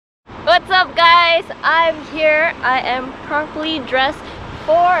What's up guys? I'm here. I am properly dressed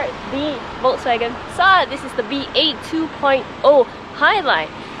for the Volkswagen Passat. This is the V8 2.0 Highline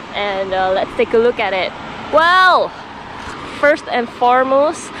and let's take a look at it. Well, first and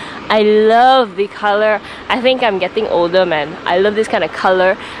foremost, I love the color. I think I'm getting older, man. I love this kind of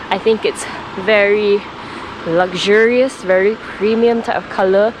color. I think it's very luxurious, very premium type of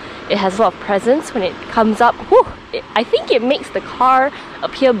color. It has a lot of presence when it comes up. Whew, I think it makes the car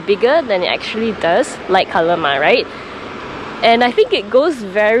appear bigger than it actually does. Light color, right? And I think it goes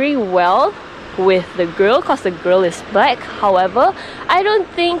very well with the grille because the grille is black. However, I don't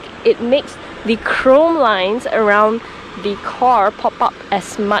think it makes the chrome lines around the car pop up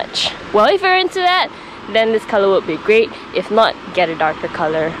as much. Well, if you're into that, then this color would be great. If not, get a darker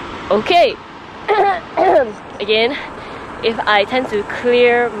color. Okay. Again, if I tend to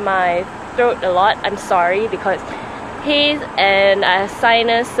clear my throat a lot, I'm sorry, because haze and I have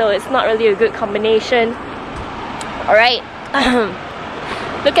sinus, so it's not really a good combination. Alright,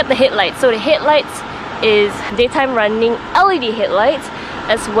 look at the headlights. So the headlights is daytime running LED headlights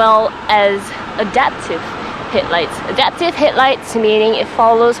as well as adaptive headlights. Adaptive headlights meaning it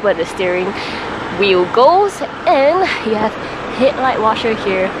follows where the steering wheel goes, and you have headlight washer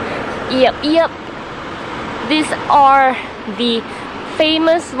here. Yep. These are the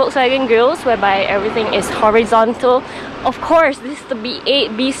famous Volkswagen grills whereby everything is horizontal. Of course, this is the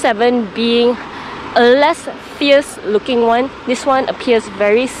B8, B7 being a less fierce looking one. This one appears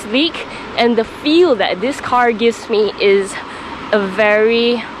very sleek, and the feel that this car gives me is a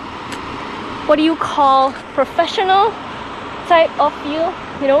very, what do you call, professional type of feel,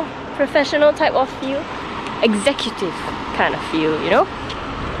 you know, professional type of feel, executive kind of feel, you know.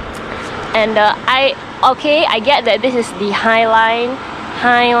 And I get that this is the Highline.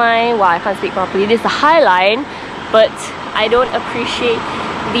 Wow, I can't speak properly. This is the Highline, but I don't appreciate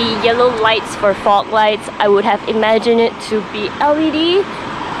the yellow lights for fog lights. I would have imagined it to be LED.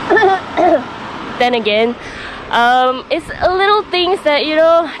 Then again, it's a little things that, you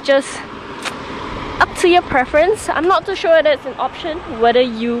know, just up to your preference. I'm not too sure that's an option, whether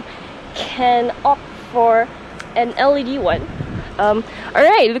you can opt for an LED one.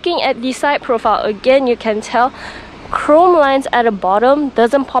 Alright, looking at the side profile, again you can tell chrome lines at the bottom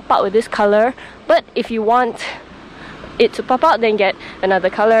doesn't pop out with this color, but if you want it to pop out, then get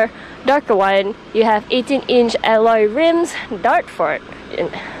another color, darker one. You have 18-inch alloy rims, Dartford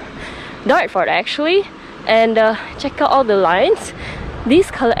actually, and check out all the lines.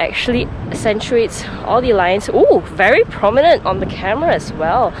 This color actually accentuates all the lines. Ooh, very prominent on the camera as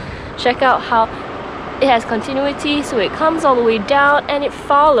well. Check out how it has continuity, so it comes all the way down and it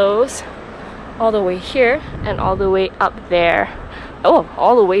follows all the way here and all the way up there. Oh,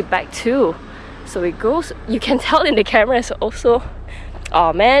 all the way back too. So it goes, you can tell in the camera also.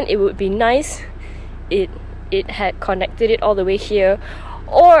 Oh man, it would be nice it had connected it all the way here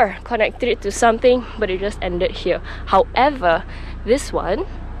or connected it to something, but it just ended here. However, this one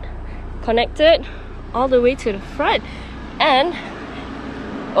connected all the way to the front and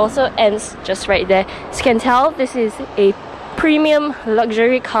also ends just right there. So you can tell this is a premium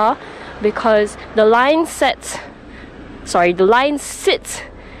luxury car because the line sits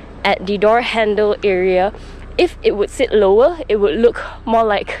at the door handle area. If it would sit lower, it would look more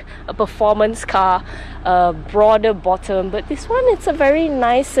like a performance car, a broader bottom, but this one, it's a very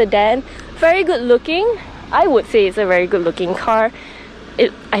nice sedan, very good looking. I would say it's a very good looking car.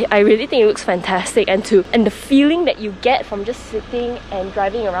 I really think it looks fantastic, and the feeling that you get from just sitting and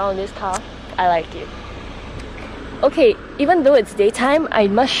driving around this car, I like it. Okay, even though it's daytime, I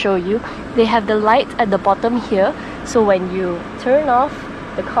must show you, they have the light at the bottom here, so when you turn off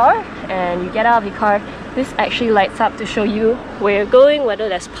the car and you get out of the car, this actually lights up to show you where you're going, whether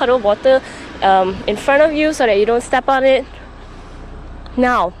there's puddle water in front of you so that you don't step on it.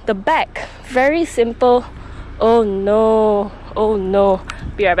 Now, the back, very simple. Oh no,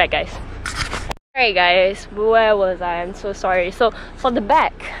 be right back guys. Alright guys, where was I? I'm so sorry. So for the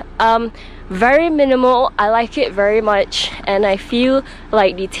back, very minimal. I like it very much, and I feel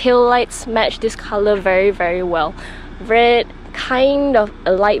like the tail lights match this color very well. Red, kind of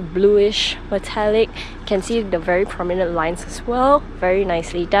a light bluish metallic. You can see the very prominent lines as well, very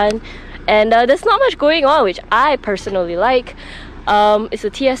nicely done. And there's not much going on, which I personally like. It's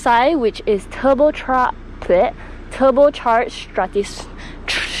a TSI, which is turbocharged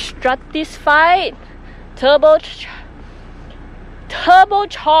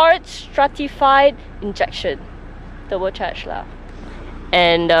stratified injection, turbocharged lah.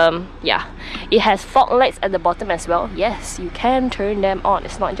 And yeah, it has fog lights at the bottom as well. Yes, you can turn them on.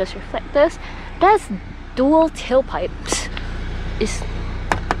 It's not just reflectors. There's dual tailpipes. It's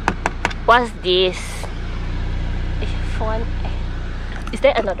What's this? F1. Is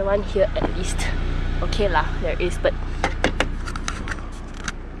there another one here at least? Okay lah, there is, but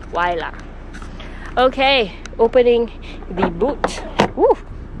why lah? Okay, opening the boot. Ooh,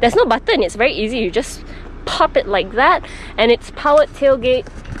 there's no button, it's very easy. You just pop it like that, and it's powered tailgate.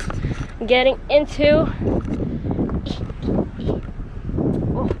 Getting into,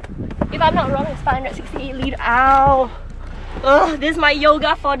 oh, if I'm not wrong, it's 568 litre. Ow! Oh, this is my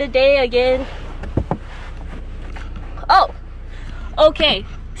yoga for the day again. Oh, okay.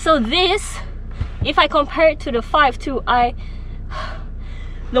 So this, if I compare it to the 5.2i,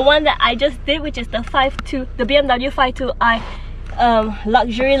 the one that I just did, which is the BMW 5.2i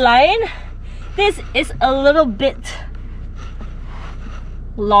luxury line, this is a little bit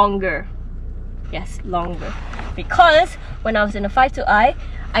longer. Yes, longer. Because when I was in the 5.2i,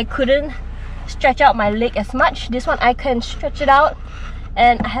 I couldn't stretch out my leg as much. This one I can stretch it out,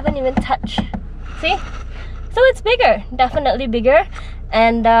 and I haven't even touched. See? So it's bigger, definitely bigger.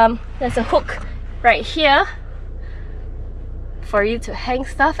 And there's a hook right here for you to hang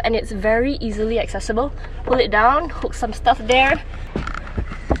stuff, and it's very easily accessible. Pull it down, hook some stuff there.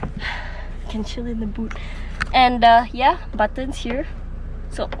 Can chill in the boot. And yeah, buttons here.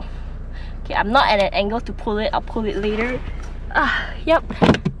 So okay, I'm not at an angle to pull it. I'll pull it later. Yep.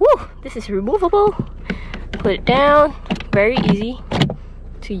 Woo! This is removable. Put it down. Very easy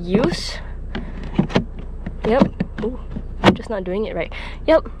to use. Yep. Ooh, I'm just not doing it right.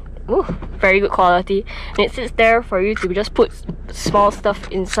 Yep. Ooh, very good quality. And it sits there for you to just put small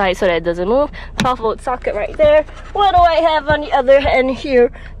stuff inside so that it doesn't move. 12-volt socket right there. What do I have on the other end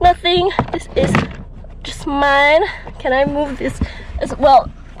here? Nothing. This is just mine. Can I move this as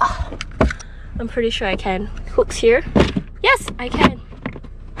well? Oh, I'm pretty sure I can. Hooks here. Yes, I can.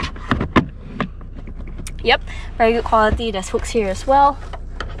 Yep, very good quality. There's hooks here as well.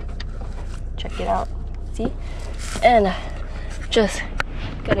 Check it out. See? And just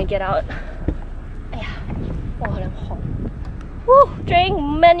gonna get out. Yeah. Oh, I'm hot. Woo! Drink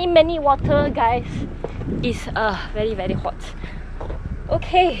many water, guys. It's very hot.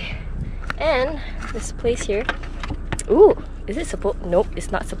 Okay. And this place here. Ooh, is it supposed? Nope,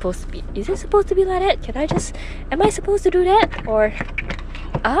 it's not supposed to be. Is it supposed to be like that? Can I just? Am I supposed to do that? Or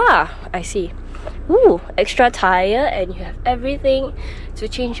I see. Ooh, extra tire, and you have everything to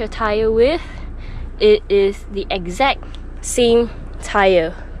change your tire with. It is the exact same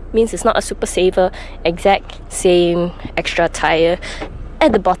tire. Means it's not a super saver. Exact same extra tire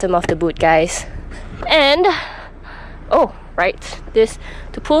at the bottom of the boot, guys. And oh, right, this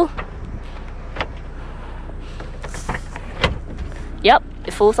to pull. Yep,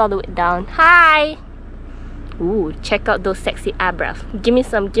 it falls all the way down. Hi! Ooh, check out those sexy eyebrows. Give me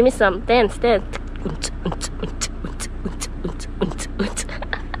some, dance.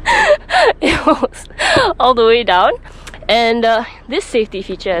 It falls all the way down. And this safety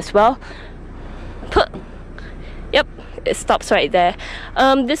feature as well. Yep, it stops right there.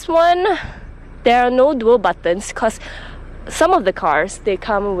 This one, there are no dual buttons because some of the cars, they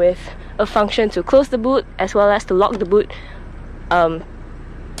come with a function to close the boot as well as to lock the boot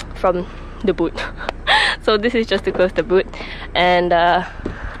from the boot. So this is just to close the boot. And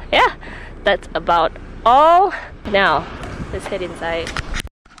yeah, that's about all. Now let's head inside.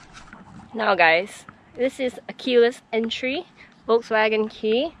 Now guys, this is a keyless entry Volkswagen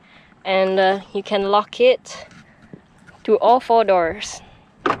key, and you can lock it to all 4 doors.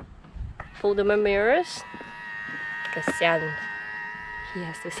 Foldable mirrors. Kasian, he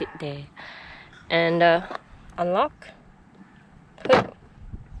has to sit there. And unlock.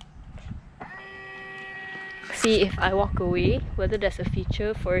 See if I walk away whether there's a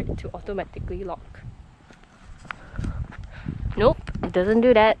feature for it to automatically lock. Nope, it doesn't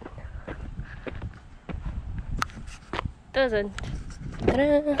do that. Doesn't.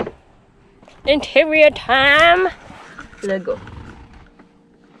 Ta-da. Interior time. Let's go.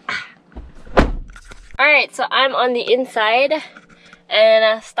 Alright, so I'm on the inside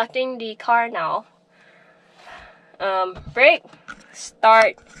and starting the car now. Brake,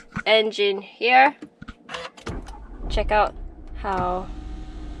 start, engine here. Check out how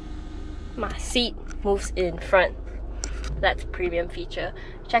my seat moves in front. That's a premium feature.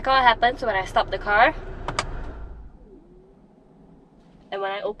 Check out what happens when I stop the car. And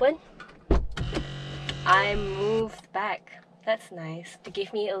when I open, I moved back. That's nice. It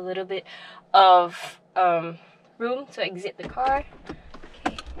gave me a little bit of room to exit the car.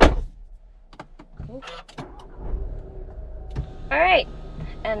 Okay. Alright,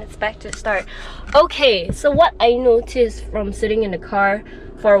 and it's back to start. Okay, so what I noticed from sitting in the car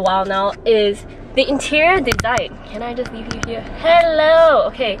for a while now is the interior design. Can I just leave you here? Hello!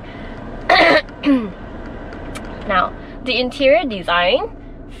 Okay, Now, the interior design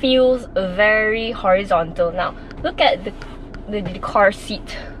feels very horizontal. Now, look at the car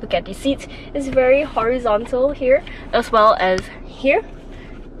seat. Look at the seats. It's very horizontal here as well as here.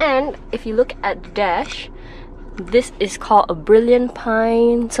 And if you look at the dash, this is called a brilliant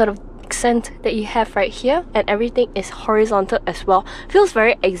pine sort of accent that you have right here, and everything is horizontal as well. Feels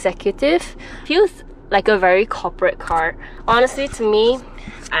very executive. Feels like a very corporate car. Honestly, to me,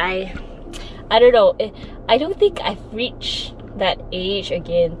 I don't know. I don't think I've reached that age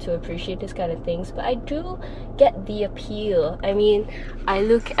again to appreciate this kind of things, but I do get the appeal. I mean, I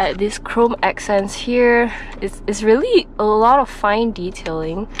look at these chrome accents here. It's really a lot of fine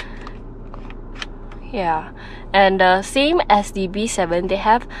detailing. Yeah, and same as the B7, they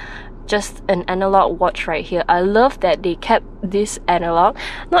have just an analog watch right here. I love that they kept this analog.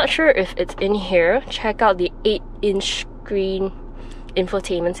 Not sure if it's in here. Check out the 8-inch screen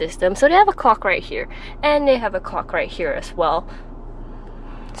infotainment system. So they have a clock right here, and they have a clock right here as well.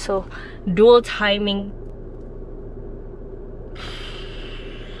 So dual timing.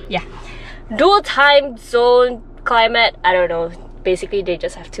 Yeah, dual time zone climate. I don't know. Basically, they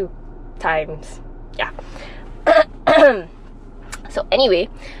just have 2 times. Yeah. So anyway,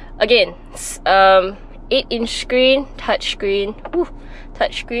 again, 8-inch screen, touch screen. Ooh,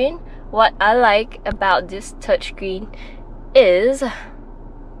 touch screen. What I like about this touch screen is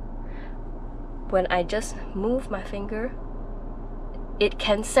when I just move my finger, it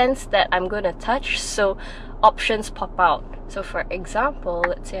can sense that I'm gonna touch, so options pop out. So for example,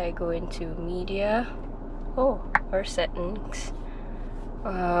 let's say I go into media, or settings.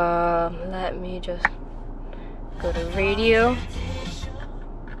 Let me just go to radio.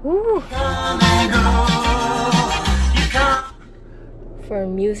 Ooh. For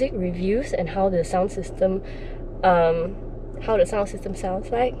music reviews and how the sound system sounds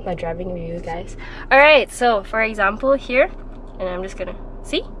like, my driving review, guys. Alright, so for example here, and I'm just gonna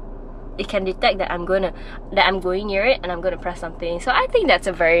see, it can detect that I'm going near it, and I'm gonna press something. So I think that's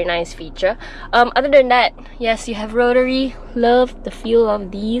a very nice feature. Other than that, yes, you have rotary. Love the feel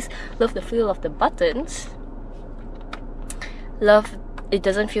of these. Love the feel of the buttons. Love, it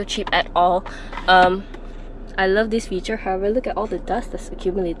doesn't feel cheap at all. I love this feature. However, look at all the dust that's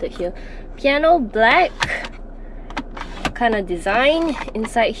accumulated here. Piano black kind of design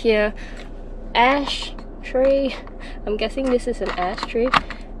inside here. Ashtray. I'm guessing this is an ashtray.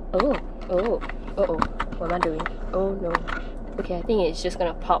 What am I doing? Oh no. Okay, I think it's just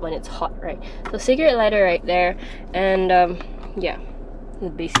gonna pop when it's hot, right? So cigarette lighter right there, and yeah,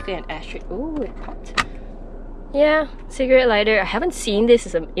 it's basically an ashtray. Oh, it popped. Yeah, cigarette lighter. I haven't seen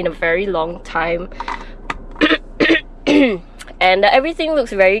this in a very long time. And everything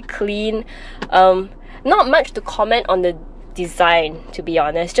looks very clean. Not much to comment on the design, to be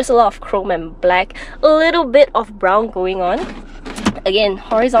honest. Just a lot of chrome and black, a little bit of brown going on. Again,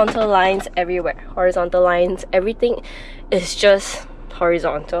 horizontal lines everywhere. Horizontal lines, everything is just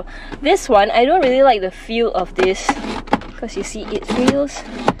horizontal. This one, I don't really like the feel of this, because you see it feels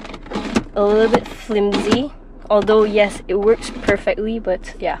a little bit flimsy. Although yes, it works perfectly,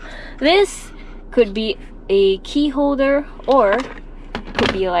 but yeah. This could be a key holder, or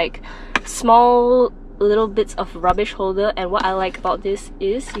could be like small little bits of rubbish holder. And what I like about this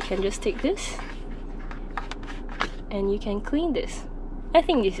is you can just take this and you can clean this. I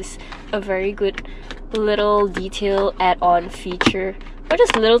think this is a very good little detail add-on feature, or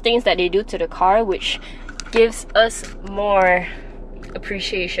just little things that they do to the car which gives us more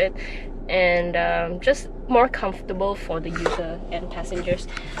appreciation and just more comfortable for the user and passengers.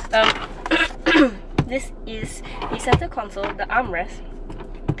 This is the center console, the armrest,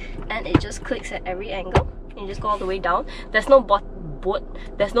 and it just clicks at every angle. You just go all the way down. There's no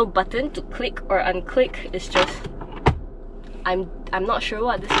there's no button to click or unclick. It's just I'm not sure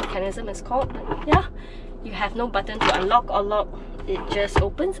what this mechanism is called, but yeah, you have no button to unlock or lock. It just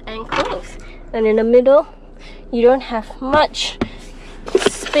opens and closes. And in the middle, you don't have much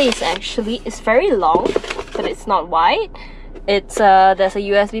space. Actually, it's very long, but it's not wide. It's there's a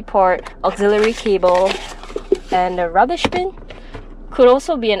USB port, auxiliary cable, and a rubbish bin. Could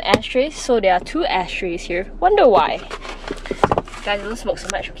also be an ashtray, so there are 2 ashtrays here. Wonder why. Guys, don't smoke so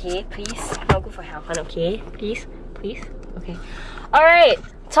much, okay? Please, not good for health, okay? Please, please. Okay. Alright,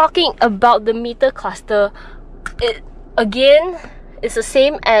 talking about the meter cluster, it again is the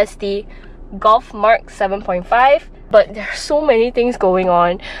same as the Golf Mark 7.5, but there are so many things going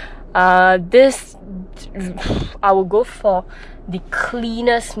on. This, I will go for the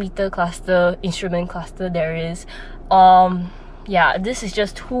cleanest meter cluster, instrument cluster there is. yeah, this is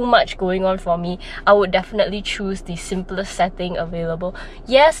just too much going on for me. I would definitely choose the simplest setting available.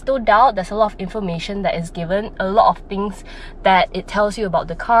 Yes, no doubt, there's a lot of information that is given, a lot of things that it tells you about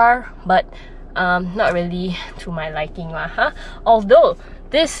the car, but not really to my liking lah, huh? Although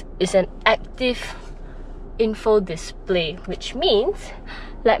this is an active info display, which means,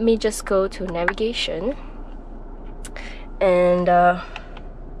 let me just go to navigation, and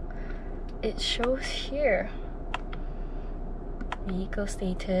it shows here vehicle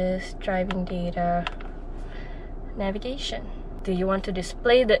status, driving data, navigation. Do you want to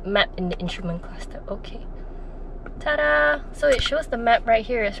display the map in the instrument cluster? Okay. Ta-da! So it shows the map right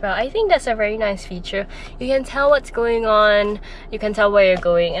here as well. I think that's a very nice feature. You can tell what's going on, you can tell where you're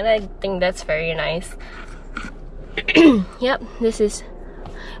going, and I think that's very nice. Yep, this is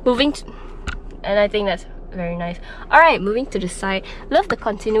moving to, and I think that's very nice. Alright, moving to the side. Love the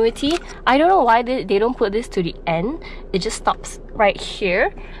continuity. I don't know why they don't put this to the end. It just stops right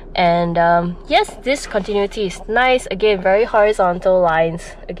here. And yes, this continuity is nice. Again, very horizontal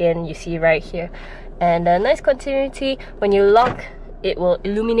lines. Again, you see right here. And a nice continuity. When you lock, it will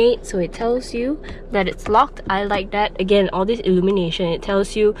illuminate, so it tells you that it's locked. I like that. Again, all this illumination, it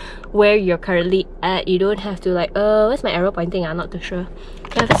tells you where you're currently at. You don't have to like, where's my arrow pointing? I'm not too sure.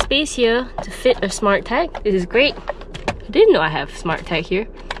 You have a space here to fit a smart tag. This is great. I didn't know I have smart tag here.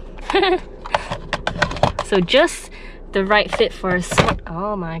 So just the right fit for a smart,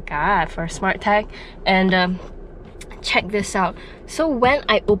 oh my god, for a smart tag. And check this out. So when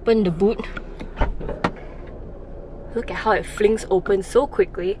I open the boot, look at how it flings open so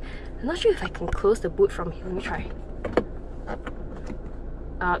quickly. I'm not sure if I can close the boot from here. Let me try.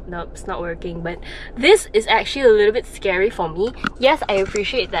 No, it's not working, but this is actually a little bit scary for me. Yes, I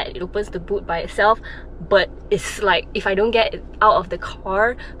appreciate that it opens the boot by itself, but it's like, if I don't get it out of the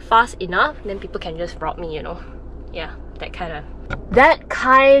car fast enough, then people can just rob me, you know. Yeah, that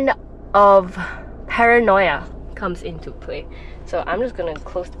kind of paranoia comes into play. So I'm just gonna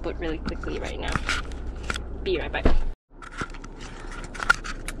close the boot really quickly right now. Be right back.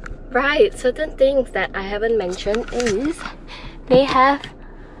 Right, certain things that I haven't mentioned is they have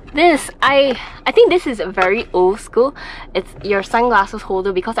this. I think this is very old school. It's your sunglasses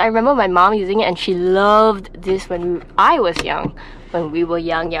holder, because I remember my mom using it and she loved this when I was young. When we were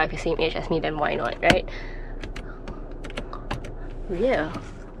young, yeah, if you're the same age as me, then why not, right? Yeah.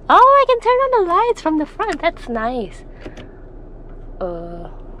 Oh, I can turn on the lights from the front. That's nice.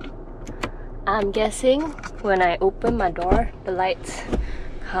 I'm guessing when I open my door, the lights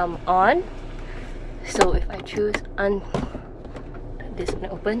come on. So if I choose this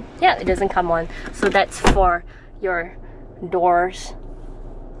one open, yeah, it doesn't come on. So that's for your doors.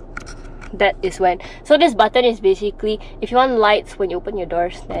 That is when. So this button is basically, if you want lights when you open your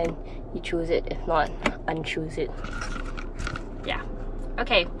doors, then you choose it. If not, unchoose it. Yeah.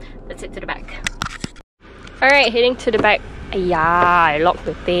 Okay, that's it to the back. Alright, heading to the back. Yeah, I locked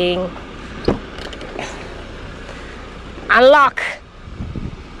the thing. Unlock!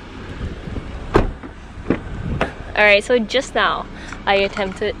 Alright, so just now I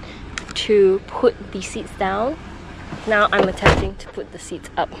attempted to put the seats down. Now I'm attempting to put the seats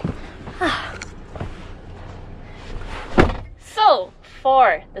up. So,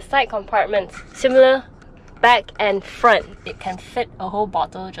 for the side compartments, similar back and front. It can fit a whole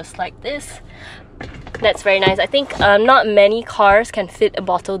bottle just like this. That's very nice. I think not many cars can fit a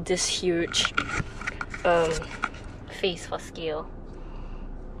bottle this huge. Face for scale.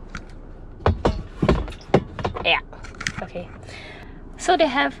 Yeah. Okay. So they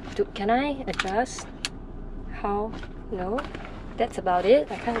have. Can I adjust? How? No. That's about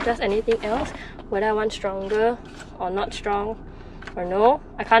it. I can't adjust anything else. Whether I want stronger or not strong, or no.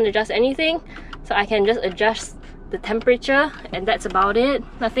 I can't adjust anything. So I can just adjust the temperature, and that's about it.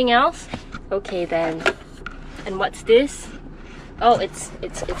 Nothing else. Okay then. And what's this? Oh, it's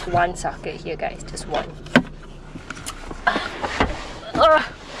one socket here, guys. Just one.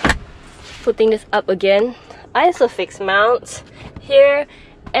 Putting this up again. Isofix mounts here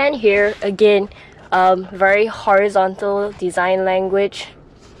and here. Again, very horizontal design language.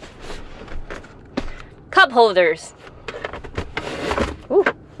 Cup holders. Ooh,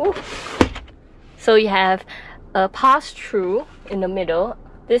 ooh. So you have a pass-through in the middle.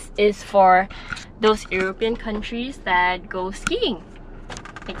 This is for those European countries that go skiing.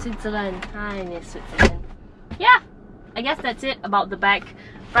 Like Switzerland. I miss Switzerland. Yeah, I guess that's it about the back.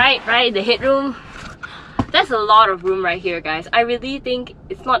 Right, the headroom. There's a lot of room right here, guys. I really think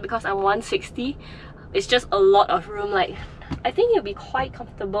it's not because I'm 160. It's just a lot of room. Like, I think it'll be quite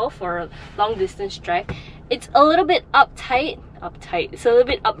comfortable for a long distance drive. It's a little bit uptight. It's a little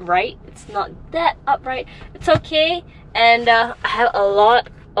bit upright. It's not that upright. It's okay. And I have a lot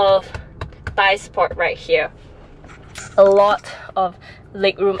of thigh support right here. A lot of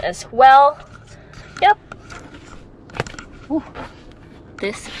leg room as well. Yep. Ooh.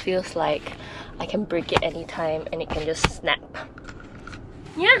 This feels like I can break it anytime and it can just snap.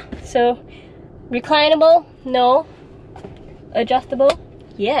 Yeah, so reclinable? No. Adjustable?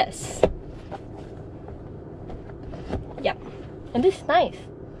 Yes. Yep. And this is nice.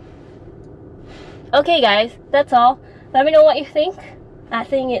 Okay guys, that's all. Let me know what you think. I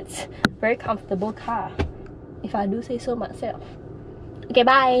think it's a very comfortable car, if I do say so myself. Okay,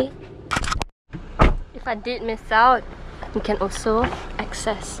 bye! If I did miss out, you can also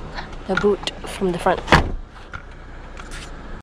access the boot from the front.